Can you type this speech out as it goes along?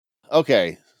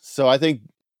Okay, so I think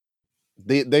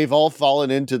they've all fallen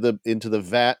into the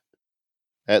vat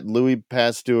at Louis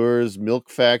Pasteur's milk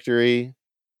factory,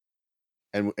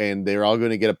 and they're all going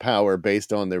to get a power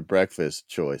based on their breakfast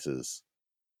choices.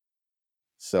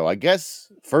 So I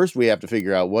guess first we have to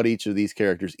figure out what each of these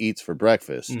characters eats for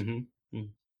breakfast. Mm-hmm.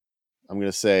 I'm going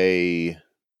to say,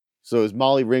 so is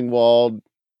Molly Ringwald?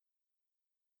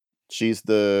 She's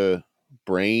the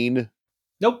brain.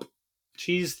 Nope.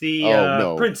 She's the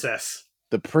no. princess.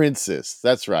 The princess.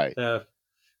 That's right. The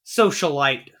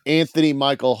socialite. Anthony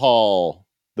Michael Hall,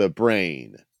 the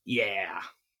brain. Yeah.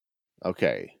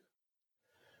 Okay.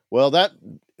 Well, that's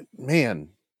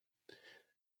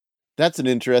an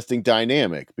interesting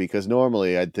dynamic, because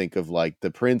normally I'd think of like the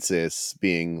princess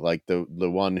being like the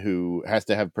one who has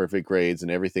to have perfect grades and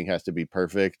everything has to be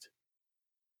perfect.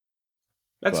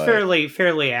 That's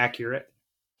fairly accurate.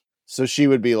 So she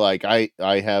would be like, I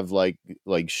have like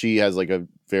she has like a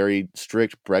very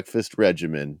strict breakfast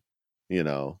regimen,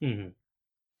 Mm-hmm.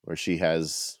 where she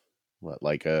has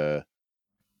like a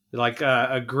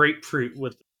grapefruit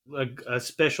with a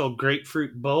special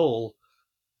grapefruit bowl,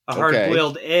 a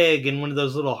hard-boiled egg, and one of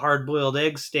those little hard-boiled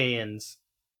egg stands.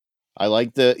 I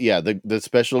like the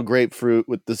special grapefruit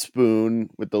with the spoon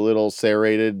with the little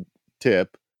serrated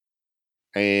tip,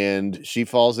 and she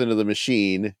falls into the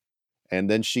machine, and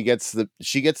then she gets the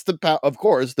power, of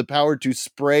course, the power to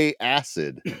spray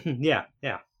acid. Yeah.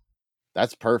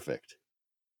 That's perfect.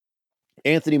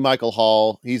 Anthony Michael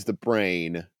Hall, he's the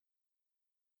brain.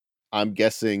 I'm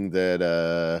guessing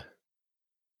that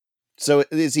so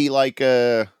is he like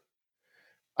I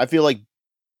feel like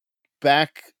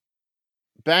back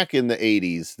in the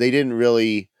 80s, they didn't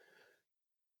really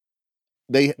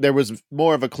there was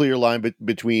more of a clear line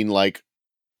between like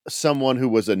someone who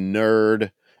was a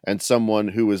nerd and someone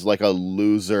who was like a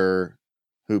loser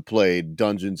who played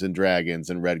Dungeons and Dragons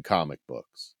and read comic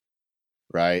books,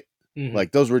 right? Mm-hmm.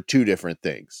 Like those were two different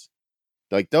things.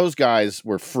 Like those guys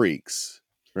were freaks,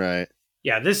 right?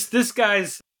 Yeah, this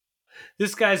guy's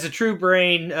a true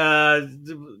brain,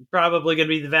 probably going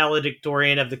to be the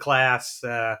valedictorian of the class,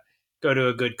 go to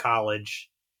a good college.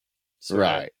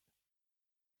 Right.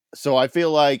 So I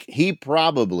feel like he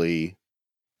probably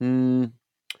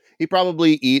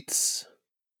eats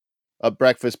a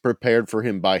breakfast prepared for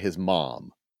him by his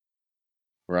mom,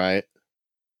 right?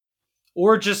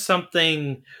 Or just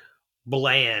something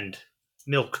bland,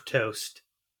 milk toast.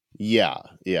 Yeah.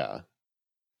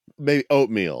 Maybe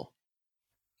oatmeal.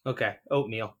 Okay,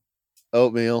 oatmeal.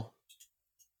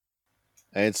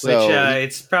 And so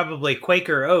it's probably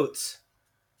Quaker Oats.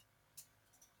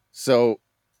 So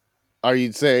are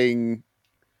you saying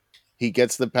he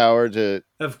gets the power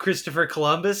of Christopher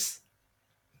Columbus?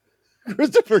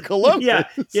 Christopher Columbus?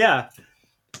 Yeah.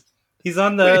 He's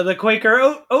on the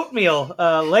Quaker oatmeal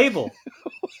label.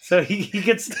 So he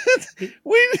gets...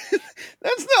 Wait,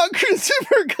 that's not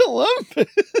Christopher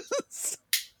Columbus.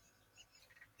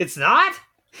 It's not?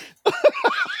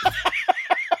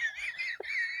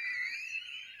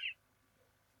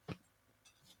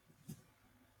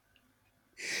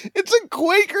 It's a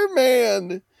Quaker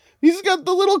man. He's got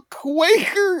the little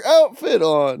Quaker outfit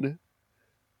on.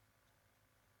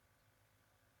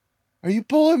 Are you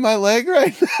pulling my leg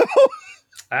right now?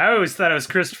 I always thought it was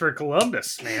Christopher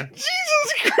Columbus, man.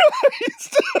 Jesus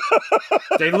Christ.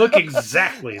 They look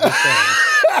exactly the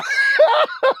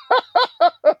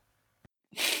same.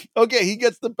 Okay, he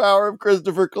gets the power of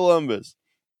Christopher Columbus.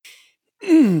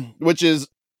 Which is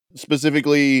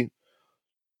specifically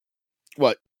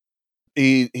what?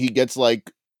 He gets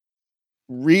like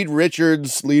Reed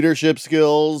Richards leadership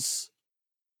skills.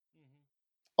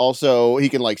 Also, he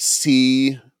can like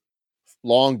see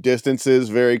long distances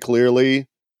very clearly.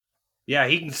 Yeah,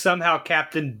 he can somehow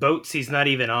captain boats he's not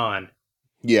even on.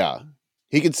 Yeah.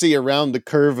 He can see around the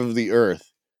curve of the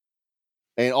earth.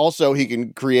 And also he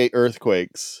can create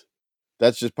earthquakes.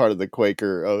 That's just part of the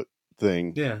Quaker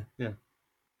thing. Yeah.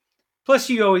 Plus,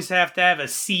 you always have to have a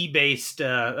sea-based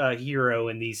hero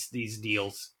in these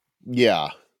deals. Yeah.